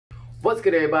What's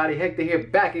good, everybody? Hector here,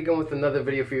 back again with another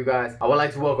video for you guys. I would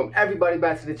like to welcome everybody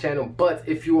back to the channel, but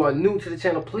if you are new to the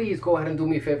channel, please go ahead and do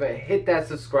me a favor and hit that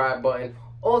subscribe button.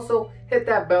 Also, hit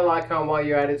that bell icon while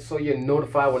you're at it so you're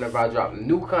notified whenever I drop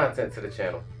new content to the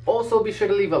channel. Also, be sure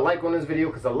to leave a like on this video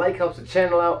because a like helps the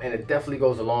channel out and it definitely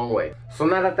goes a long way. So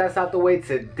now that that's out the way,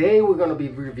 today we're going to be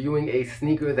reviewing a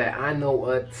sneaker that I know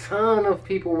a ton of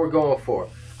people were going for.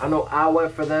 I know I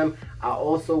went for them. I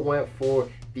also went for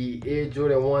the Air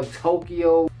Jordan 1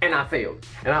 Tokyo, and I failed.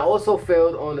 And I also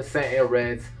failed on the Satin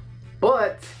Reds,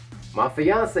 but my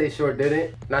fiance sure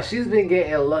didn't. Now she's been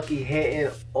getting lucky hitting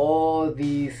all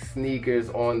these sneakers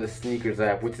on the sneakers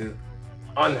app, which is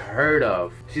unheard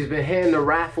of. She's been hitting the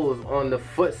raffles on the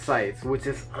foot sites, which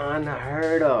is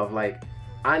unheard of. Like,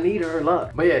 I need her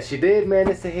luck. But yeah, she did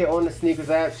manage to hit on the sneakers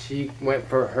app. She went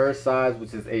for her size,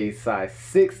 which is a size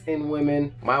 6 in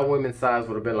women. My women's size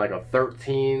would have been like a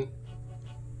 13.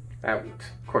 Of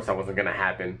course that wasn't gonna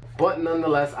happen, but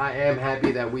nonetheless I am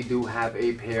happy that we do have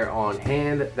a pair on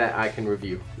hand that I can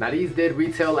review. Now these did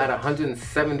retail at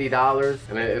 $170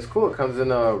 and it's cool. It comes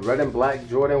in a red and black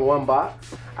Jordan 1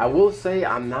 box. I will say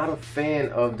I'm not a fan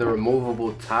of the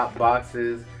removable top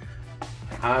boxes.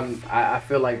 I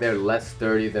feel like they're less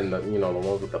sturdy than the the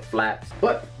ones with the flaps,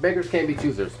 but beggars can't be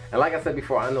choosers. And like I said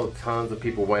before, I know tons of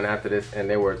people went after this and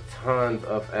there were tons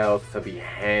of L's to be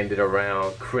handed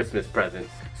around Christmas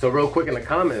presents. So real quick in the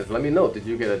comments, let me know, did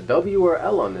you get a W or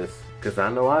L on this? Because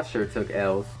I know I sure took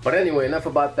L's. But anyway, enough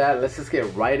about that. Let's just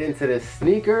get right into this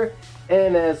sneaker.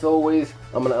 And as always,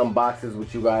 I'm gonna unbox this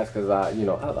with you guys because I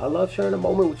love sharing a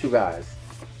moment with you guys.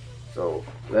 So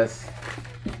let's.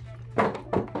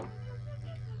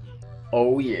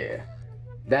 Oh yeah,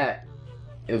 that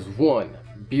is one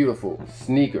beautiful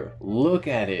sneaker. Look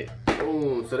at it.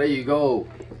 Boom. So there you go.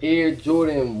 Air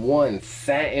Jordan 1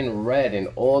 Satin Red in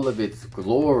all of its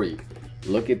glory.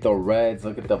 Look at the reds,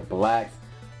 look at the blacks,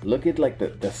 look at like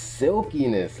the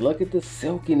silkiness. Look at the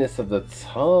silkiness of the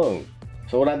tongue.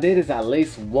 So what I did is I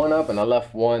laced one up and I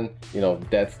left one,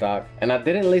 dead stock. And I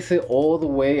didn't lace it all the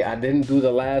way. I didn't do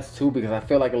the last two because I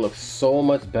feel like it looks so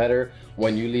much better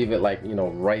when you leave it like,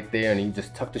 right there and you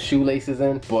just tuck the shoelaces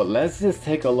in. But let's just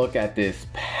take a look at this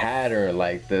pattern.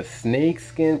 Like the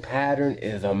snakeskin pattern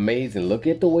is amazing. Look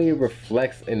at the way it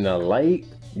reflects in the light.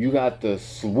 You got the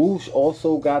swoosh,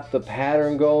 also got the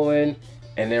pattern going.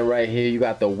 And then right here, you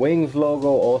got the wings logo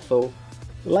also.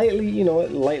 Lightly,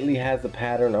 it lightly has the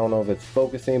pattern. I don't know if it's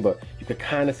focusing, but you can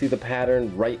kind of see the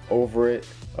pattern right over it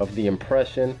of the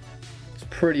impression. It's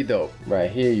pretty dope. Right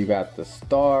here, you got the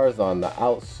stars on the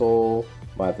outsole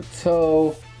by the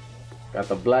toe. Got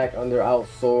the black under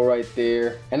outsole right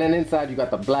there. And then inside, you got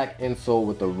the black insole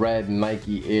with the red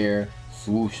Nike Air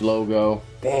swoosh logo.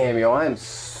 Damn, yo, I am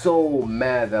so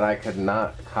mad that I could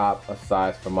not cop a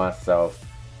size for myself.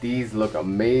 These look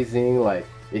amazing. Like,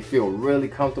 they feel really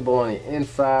comfortable on the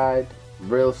inside,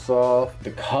 real soft.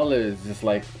 The colors just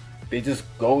like, they just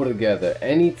go together.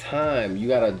 Anytime you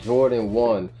got a Jordan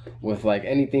 1 with like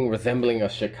anything resembling a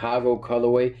Chicago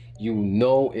colorway, you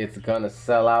know it's gonna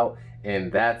sell out,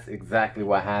 and that's exactly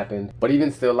what happened. But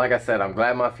even still, like I said, I'm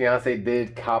glad my fiance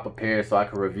did cop a pair so I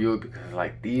could review it because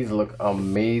like these look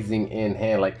amazing in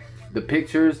hand. Like the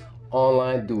pictures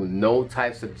online do no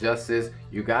types of justice.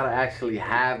 You gotta actually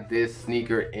have this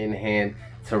sneaker in hand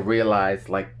to realize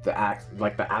like the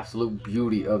absolute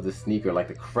beauty of the sneaker, like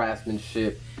the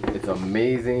craftsmanship. It's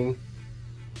amazing.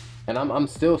 And I'm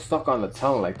still stuck on the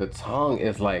tongue. Like the tongue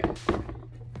is like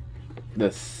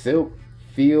the silk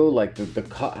feel, like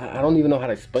I don't even know how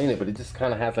to explain it, but it just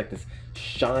kind of has like this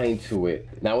shine to it.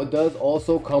 Now it does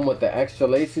also come with the extra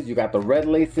laces. You got the red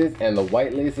laces and the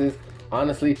white laces.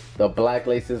 Honestly, the black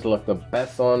laces look the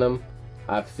best on them.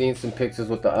 I've seen some pictures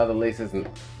with the other laces, and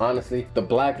honestly, the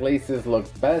black laces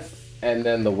look best, and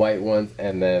then the white ones,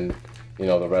 and then,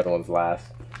 the red ones last.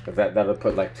 Because that'll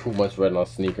put like too much red on a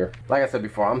sneaker. Like I said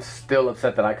before, I'm still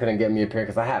upset that I couldn't get me a pair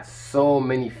because I have so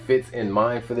many fits in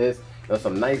mind for this. There's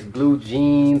some nice blue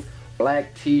jeans,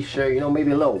 black t-shirt,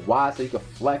 maybe a little wide so you can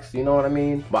flex, you know what I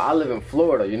mean? But I live in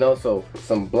Florida, so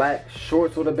some black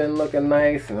shorts would have been looking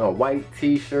nice, and a white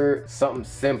t-shirt, something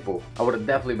simple. I would have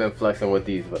definitely been flexing with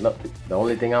these, but no, the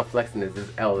only thing I'm flexing is this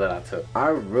L that I took. I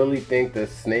really think the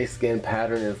snakeskin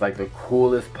pattern is like the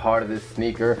coolest part of this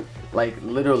sneaker. Like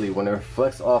literally when it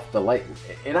reflects off the light,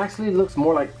 it actually looks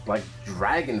more like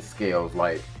dragon scales.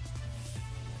 Like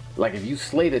if you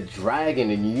slayed a dragon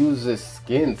and you use this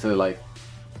skin to like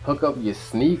hook up your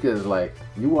sneakers, like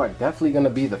you are definitely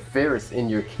gonna be the fairest in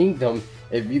your kingdom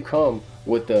if you come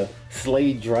with the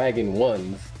Slay Dragon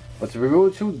ones. But to be real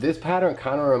with you, this pattern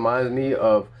kind of reminds me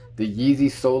of the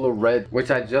Yeezy Solar Red,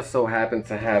 which I just so happen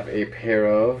to have a pair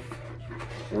of.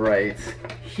 right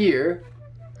here.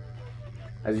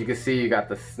 As you can see, you got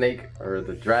the snake or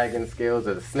the dragon scales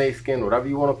or the snake skin, whatever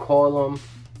you want to call them,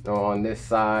 on this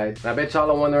side. And I bet y'all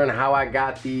are wondering how I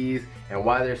got these and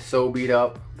why they're so beat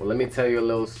up. Well, let me tell you a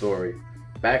little story.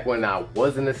 Back when I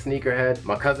wasn't a sneakerhead,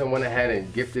 my cousin went ahead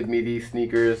and gifted me these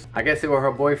sneakers. I guess they were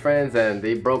her boyfriend's and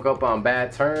they broke up on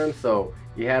bad terms, so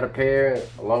he had a pair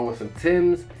along with some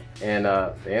Tims, and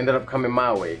they ended up coming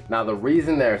my way. Now the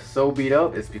reason they're so beat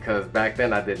up is because back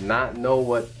then I did not know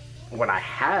what I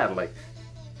had. Like,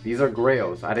 these are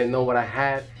grails. I didn't know what I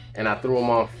had, and I threw them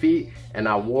on feet and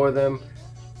I wore them.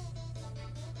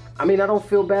 I mean, I don't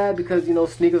feel bad because, you know,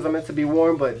 sneakers are meant to be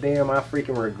worn, but damn, I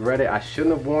freaking regret it. I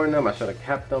shouldn't have worn them. I should have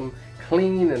kept them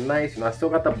clean and nice. You know, I still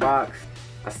got the box.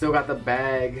 I still got the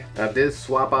bag. I did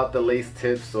swap out the lace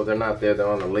tips, so they're not there. They're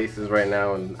on the laces right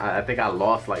now, and I think I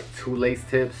lost like 2 lace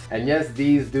tips. And yes,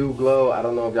 these do glow. I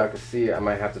don't know if y'all can see it. I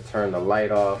might have to turn the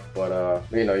light off, but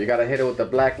you know, you gotta hit it with the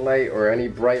black light or any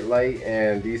bright light,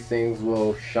 and these things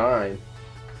will shine.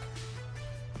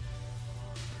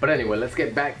 But anyway, let's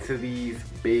get back to these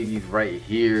babies right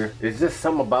here. There's just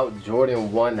something about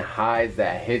Jordan 1 highs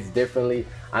that hits differently.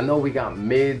 I know we got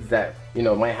mids that, you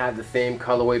know, might have the same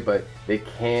colorway, but they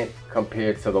can't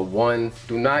compare to the ones.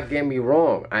 Do not get me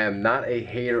wrong, I am not a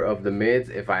hater of the mids.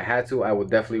 If I had to, I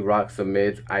would definitely rock some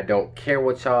mids. I don't care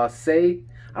what y'all say.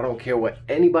 I don't care what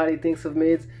anybody thinks of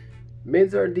mids.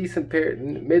 Mids are a decent pair.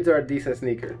 Mids are a decent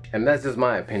sneaker, and that's just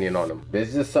my opinion on them.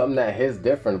 There's just something that hits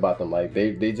different about them. Like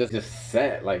they just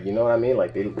set. Like, you know what I mean?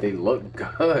 Like they look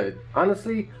good.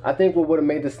 Honestly, I think what would have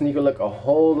made the sneaker look a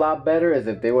whole lot better is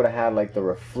if they would have had like the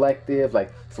reflective,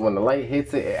 like, so when the light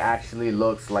hits it, it actually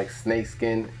looks like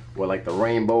snakeskin with like the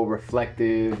rainbow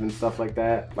reflective and stuff like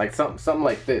that. Like something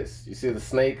like this. You see the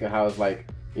snake and how it's like,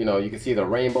 you know, you can see the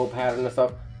rainbow pattern and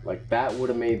stuff. Like that would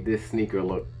have made this sneaker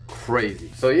look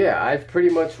crazy. So yeah, I've pretty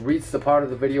much reached the part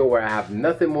of the video where I have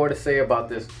nothing more to say about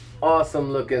this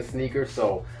awesome looking sneaker.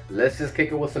 So let's just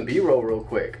kick it with some B-roll real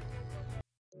quick.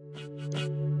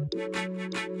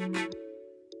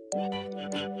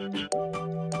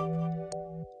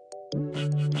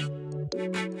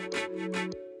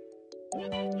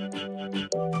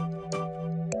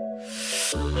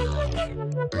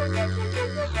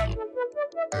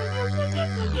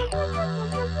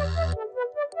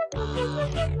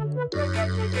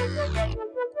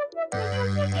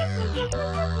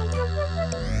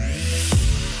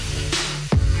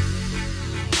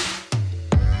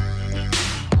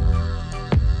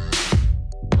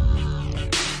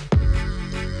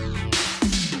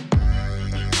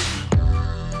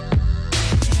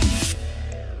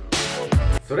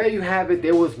 So there you have it.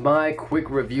 There was my quick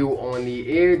review on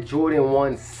the Air Jordan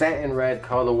 1 Satin Red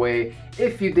colorway.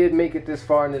 If you did make it this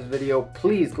far in this video,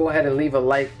 please go ahead and leave a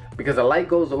like, because a like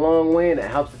goes a long way and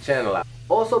it helps the channel out.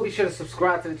 Also, be sure to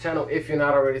subscribe to the channel if you're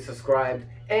not already subscribed,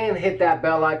 and hit that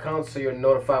bell icon so you're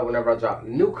notified whenever I drop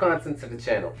new content to the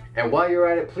channel. And while you're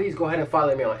at it, please go ahead and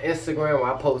follow me on Instagram,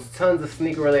 where I post tons of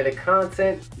sneaker related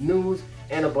content, news,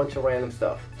 and a bunch of random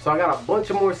stuff. So I got a bunch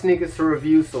of more sneakers to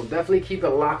review, so definitely keep it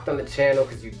locked on the channel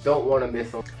because you don't want to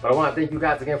miss them. But I want to thank you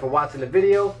guys again for watching the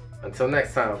video. Until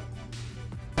next time.